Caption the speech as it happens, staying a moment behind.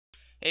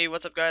Hey,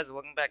 what's up guys?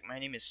 Welcome back. My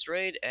name is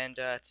Strayed, and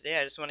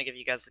today I just want to give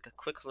you guys like a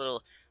quick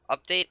little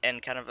update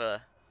and kind of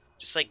a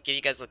just like give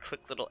you guys a quick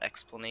little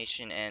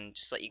explanation and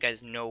just let you guys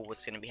know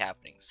what's going to be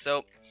happening.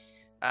 So,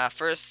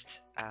 first,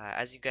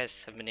 as you guys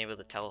have been able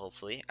to tell,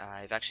 hopefully,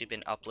 I've actually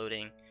been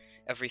uploading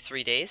every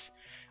 3 days.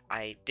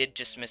 I did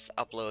just miss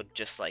the upload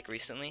just like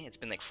recently. It's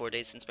been like 4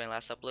 days since my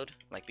last upload,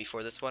 like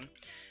before this one.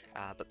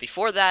 But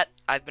before that,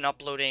 I've been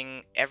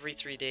uploading every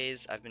 3 days.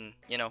 I've been,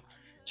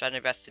 trying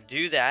my best to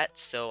do that.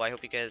 So I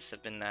hope you guys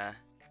have been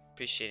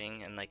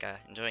appreciating and like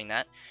enjoying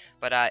that.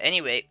 But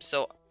anyway,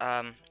 so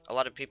a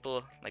lot of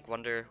people like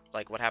wonder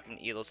like what happened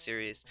to ELO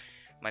series.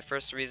 My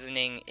first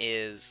reasoning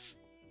is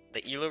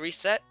the ELO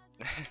reset.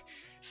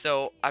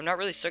 So I'm not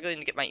really struggling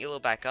to get my ELO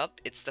back up.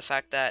 It's the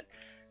fact that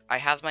I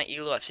have my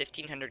ELO at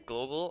 1500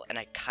 global, and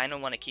I kind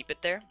of want to keep it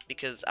there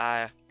because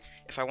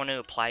if I want to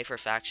apply for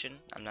faction,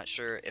 I'm not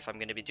sure if I'm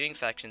going to be doing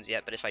factions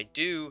yet, but if I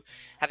do,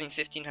 having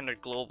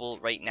 1500 global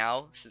right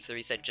now, since the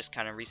reset just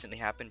kind of recently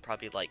happened,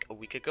 probably like a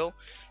week ago,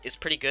 is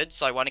pretty good.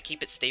 So I want to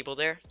keep it stable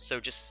there. So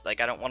just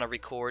like I don't want to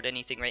record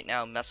anything right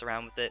now, mess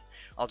around with it.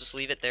 I'll just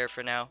leave it there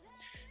for now.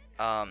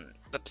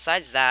 But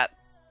besides that,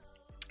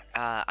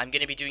 I'm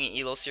going to be doing an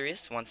ELO series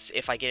once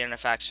if I get in a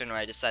faction or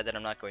I decide that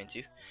I'm not going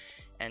to.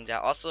 And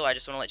also, I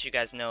just want to let you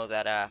guys know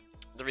that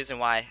the reason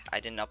why I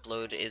didn't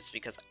upload is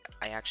because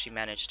I actually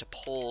managed to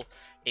pull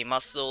a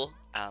muscle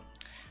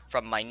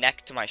from my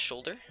neck to my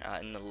shoulder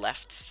in the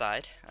left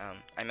side.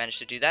 I managed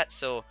to do that,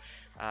 so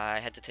I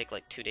had to take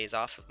like 2 days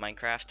off of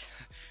Minecraft,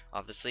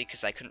 obviously,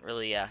 because I couldn't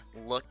really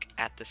look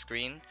at the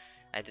screen.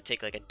 I had to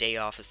take like a day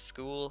off of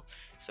school,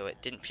 so it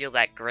didn't feel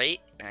that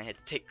great. I had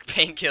to take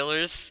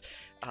painkillers.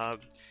 Um,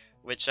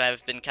 which I've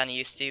been kind of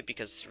used to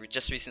because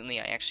just recently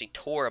I actually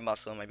tore a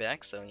muscle in my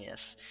back, so yes,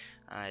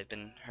 I've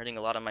been hurting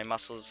a lot of my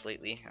muscles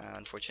lately,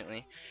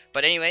 unfortunately.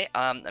 But anyway,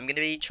 I'm going to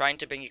be trying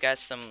to bring you guys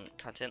some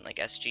content like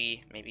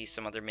SG, maybe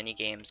some other mini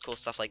games, cool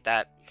stuff like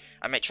that.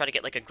 I might try to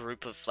get like a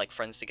group of like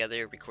friends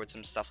together, record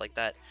some stuff like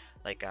that,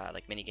 like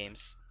mini games,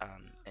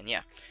 and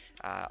yeah.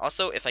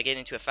 Also, if I get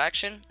into a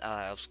faction,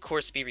 I'll of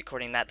course be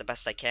recording that the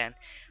best I can.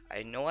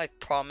 I know I've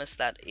promised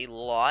that a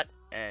lot,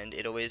 and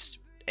it always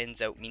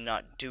ends out me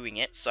not doing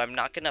it, so I'm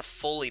not gonna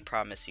fully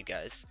promise you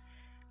guys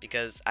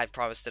because I've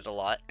promised it a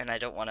lot and I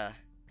don't wanna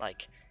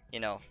like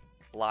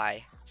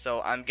lie.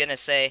 So I'm gonna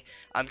say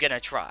I'm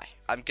gonna try.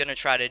 I'm gonna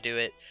try to do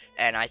it,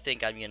 and I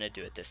think I'm gonna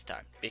do it this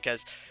time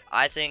because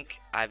I think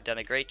I've done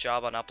a great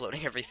job on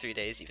uploading every 3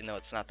 days, even though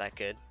it's not that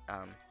good.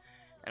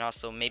 And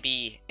also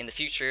maybe in the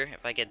future,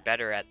 if I get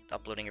better at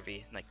uploading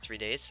every like 3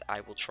 days,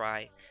 I will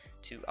try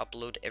to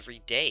upload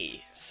every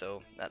day.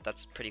 So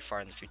that's pretty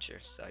far in the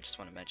future. So I just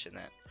want to mention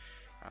that.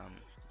 um,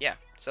 yeah,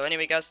 so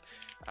anyway guys,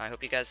 I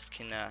hope you guys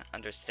can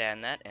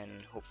understand that,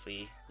 and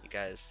hopefully you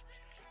guys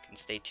can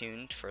stay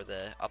tuned for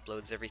the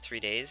uploads every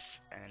 3 days.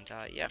 And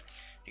yeah,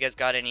 if you guys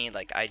got any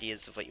like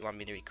ideas of what you want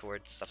me to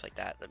record, stuff like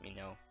that, let me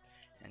know.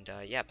 And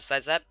yeah,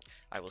 besides that,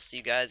 I will see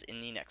you guys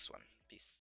in the next one.